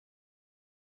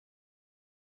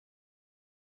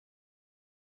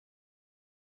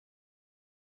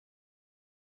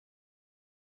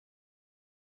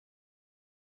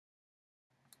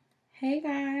Hey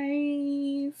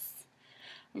guys,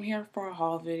 I'm here for a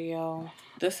haul video.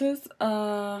 This is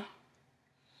a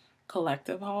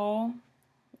collective haul.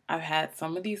 I've had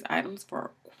some of these items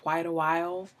for quite a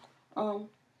while.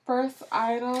 First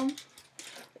item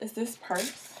is this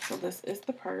purse. So this is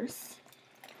the purse.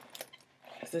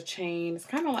 It's a chain. It's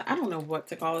kind of like, I don't know what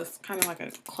to call it. It's kind of like a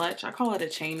clutch. I call it a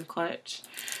chain clutch.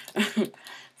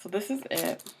 So this is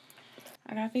it.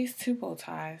 I got these two bow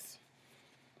ties.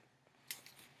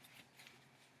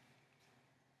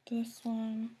 This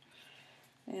one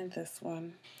and this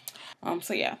one.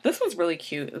 So yeah, this was really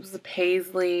cute. It was a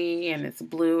paisley and it's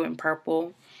blue and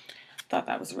purple. Thought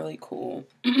that was really cool.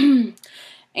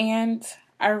 And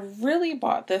I really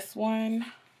bought this one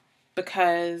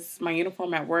because my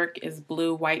uniform at work is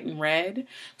blue, white, and red.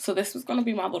 So this was going to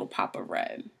be my little pop of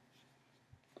red.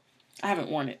 I haven't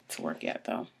worn it to work yet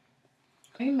though.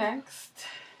 Okay, next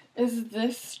is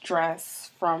this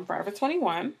dress from Forever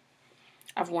 21.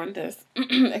 I've worn this.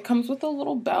 It comes with a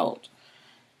little belt.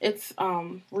 It's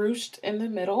ruched in the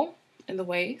middle, in the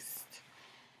waist.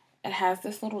 It has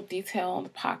this little detail on the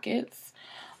pockets.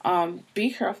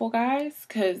 Be careful, guys,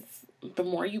 because the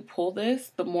more you pull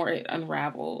this, the more it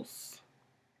unravels.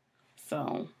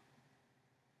 So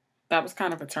that was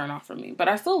kind of a turn-off for me. But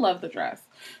I still love the dress.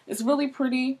 It's really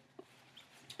pretty.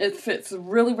 It fits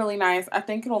really, really nice. I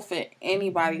think it'll fit any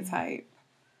body type.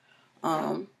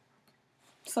 So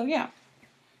yeah.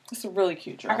 It's a really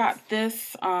cute dress. I got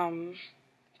this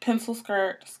pencil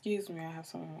skirt. Excuse me, I have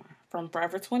some more. From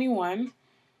Forever 21.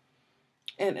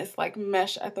 And it's like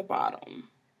mesh at the bottom.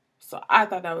 So I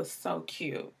thought that was so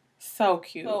cute. So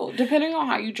cute. So depending on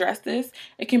how you dress this,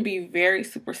 it can be very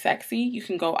super sexy. You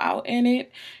can go out in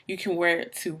it. You can wear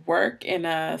it to work in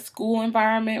a school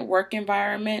environment, work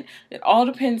environment. It all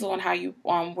depends on how you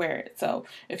wear it. So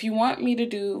if you want me to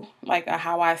do like a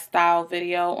how I style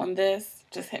video on this,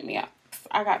 just hit me up.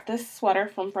 I got this sweater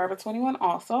from Forever 21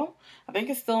 also. I think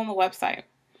it's still on the website.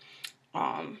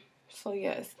 So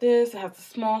yeah, it's this. It has the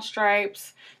small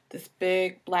stripes, this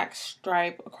big black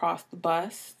stripe across the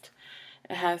bust.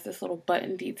 It has this little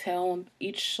button detail on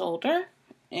each shoulder,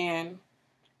 and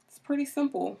it's pretty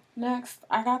simple. Next,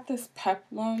 I got this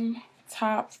Peplum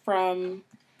top from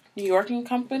NewYork and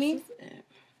Company.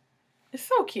 It's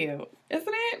so cute,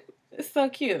 isn't it? It's so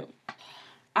cute.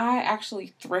 I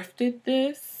actually thrifted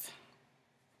this,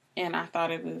 and I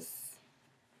thought it was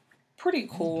pretty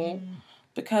cool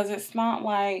because it's not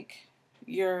like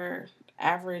your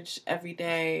average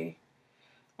everyday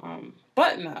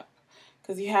button up.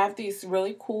 Because you have these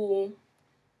really cool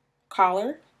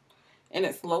collar, and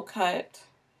it's low cut,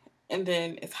 and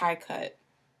then it's high cut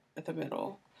at the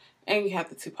middle, and you have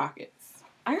the two pockets.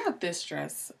 I got this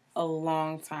dress a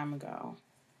long time ago.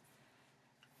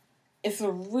 It's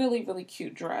a really, really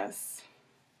cute dress.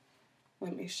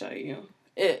 Let me show you.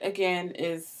 It, again,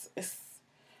 it's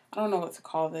I don't know what to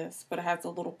call this, but it has a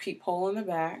little peephole in the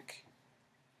back.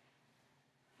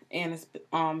 And it's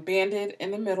banded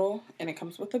in the middle, and it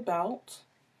comes with a belt.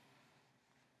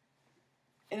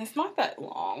 And it's not that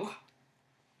long,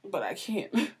 but I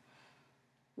can't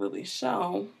really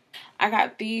show. I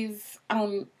got these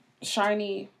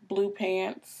shiny blue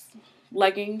pants,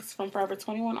 leggings from Forever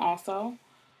 21 also.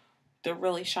 They're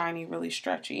really shiny, really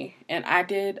stretchy. And I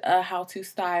did a how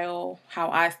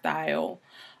I style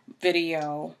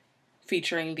video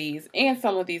featuring these and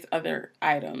some of these other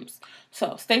items.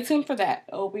 So stay tuned for that.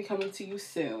 It will be coming to you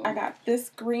soon. I got this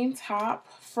green top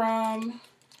from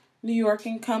NewYork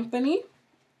and Company.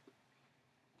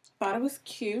 Thought it was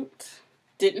cute.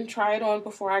 Didn't try it on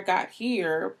before I got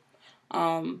here.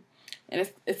 And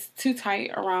it's too tight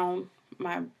around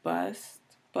my bust,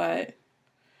 but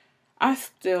I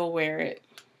still wear it.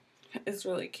 It's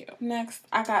really cute. Next,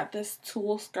 I got this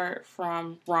tulle skirt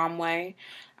from Romwe.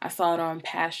 I saw it on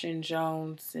Passion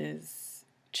Jones's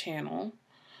channel.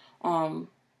 And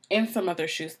some other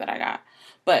shoes that I got.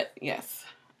 But yes,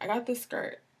 I got this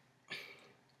skirt.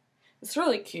 It's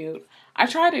really cute. I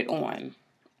tried it on.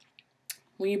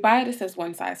 When you buy it, it says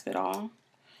one size fit all.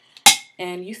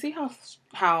 And you see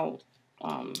how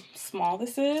small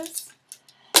this is?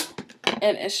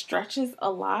 And it stretches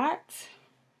a lot.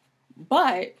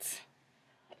 But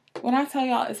when I tell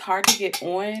y'all it's hard to get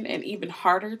on and even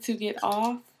harder to get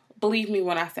off, believe me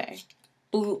when I say.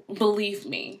 Believe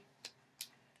me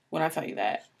when I tell you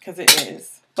that, because it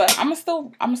is. But I'm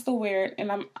still wear it,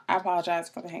 and I apologize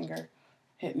for the hanger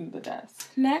hitting the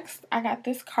desk. Next, I got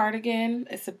this cardigan.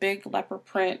 It's a big leopard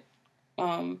print,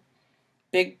 leopard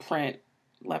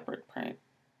print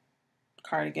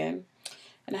cardigan,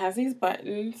 and it has these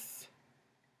buttons.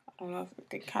 I don't know if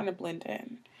they kind of blend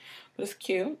in, but it's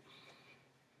cute.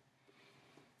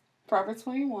 Forever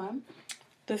 21.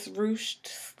 This ruched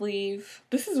sleeve.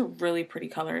 This is a really pretty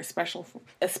color,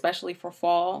 especially for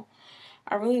fall.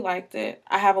 I really liked it.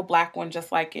 I have a black one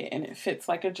just like it, and it fits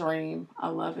like a dream. I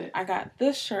love it. I got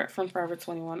this shirt from Forever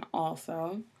 21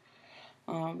 also.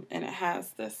 And it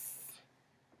has this,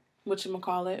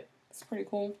 whatchamacallit. It's pretty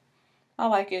cool. I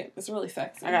like it. It's really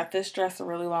sexy. I got this dress a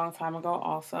really long time ago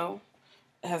also.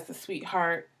 It has the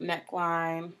sweetheart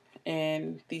neckline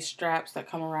and these straps that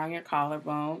come around your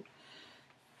collarbone.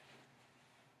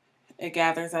 It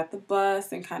gathers at the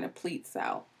bust and kind of pleats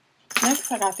out.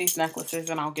 Next, I got these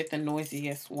necklaces, and I'll get the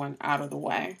noisiest one out of the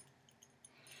way.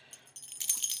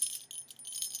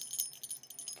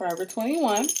 Forever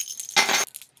 21.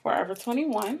 Forever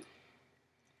 21.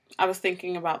 I was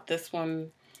thinking about this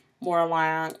one more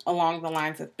along the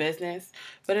lines of business,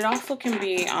 but it also can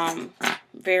be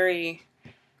very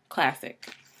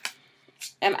classic.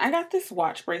 And I got this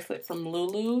watch bracelet from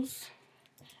LuLu's,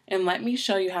 and let me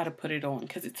show you how to put it on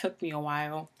because it took me a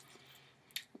while.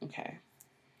 Okay.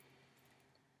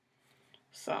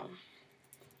 So,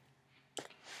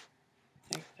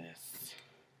 like this.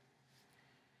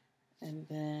 And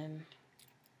then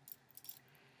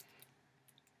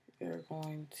you're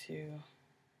going to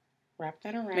wrap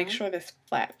that around. Make sure this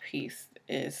flat piece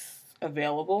is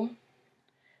available.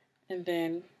 And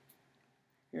then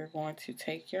you're going to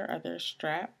take your other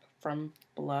strap from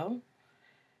below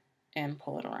and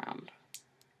pull it around.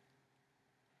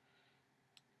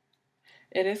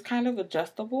 It is kind of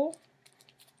adjustable.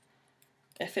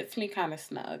 It fits me kind of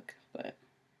snug, but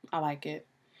I like it.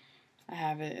 I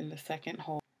have it in the second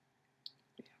hole.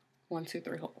 1, 2,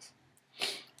 3 holes.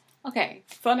 Okay,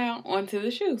 so now on to the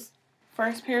shoes.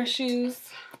 First pair of shoes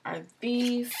are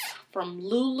these from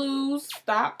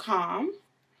LuLu's.com.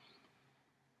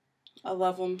 I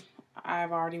love them.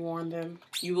 I've already worn them.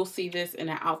 You will see this in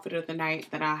an outfit of the night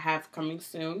that I have coming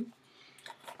soon.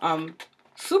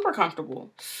 Super comfortable.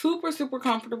 Super, super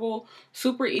comfortable.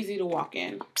 Super easy to walk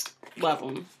in. Love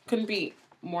them. Couldn't be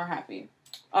more happy.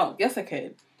 Oh, yes I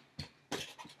could.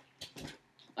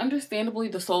 Understandably,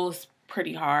 the sole is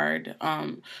pretty hard.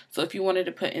 So if you wanted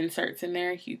to put inserts in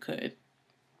there, you could.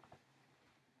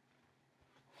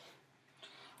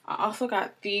 I also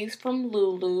got these from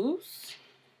LuLu's.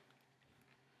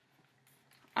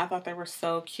 I thought they were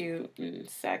so cute and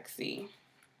sexy.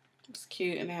 It's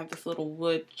cute, and they have this little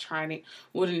wooden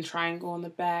triangle in the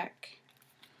back.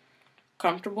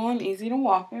 Comfortable and easy to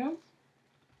walk in.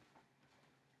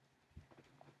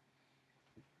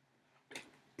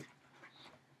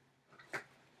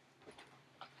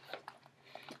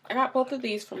 I got both of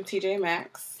these from TJ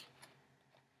Maxx.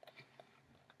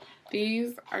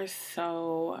 These are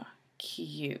so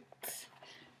cute.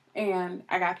 And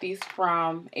I got these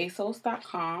from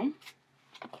ASOS.com.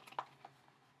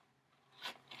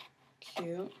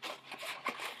 Cute.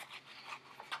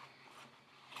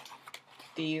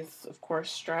 These, of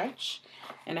course, stretch.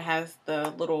 And it has the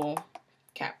little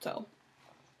cap toe.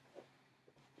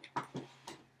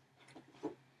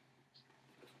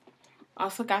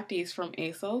 Also got these from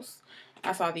ASOS.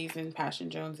 I saw these in Passion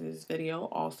Jones's video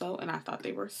also, and I thought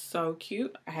they were so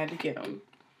cute. I had to get them.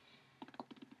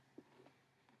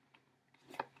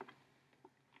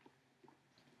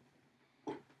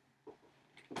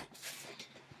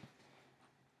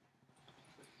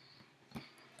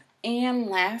 And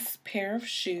last pair of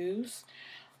shoes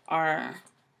are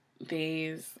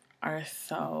these. Are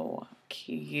so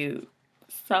cute.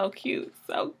 So cute.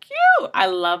 So cute. I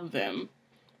love them.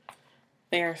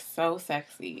 They're so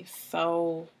sexy.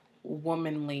 So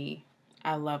womanly.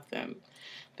 I love them.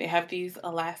 They have these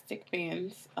elastic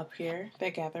bands up here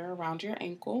that gather around your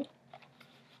ankle.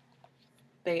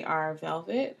 They are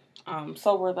velvet.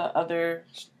 So were the other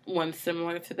ones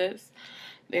similar to this.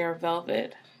 They are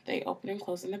velvet. They open and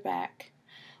close in the back.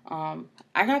 I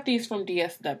got these from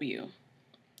DSW.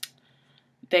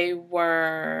 They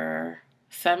were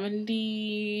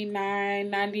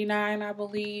 $79.99, I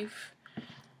believe.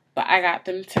 But I got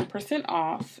them 10%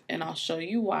 off, and I'll show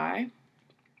you why.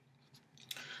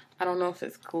 I don't know if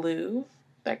it's glue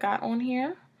that got on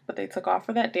here, but they took off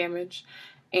for that damage.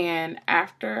 And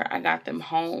after I got them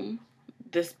home,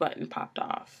 this button popped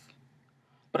off.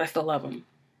 But I still love them.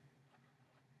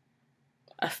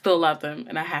 I still love them,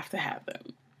 and I have to have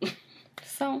them.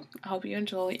 So, I hope you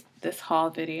enjoyed this haul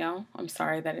video. I'm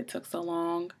sorry that it took so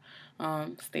long.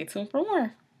 Stay tuned for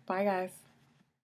more. Bye, guys.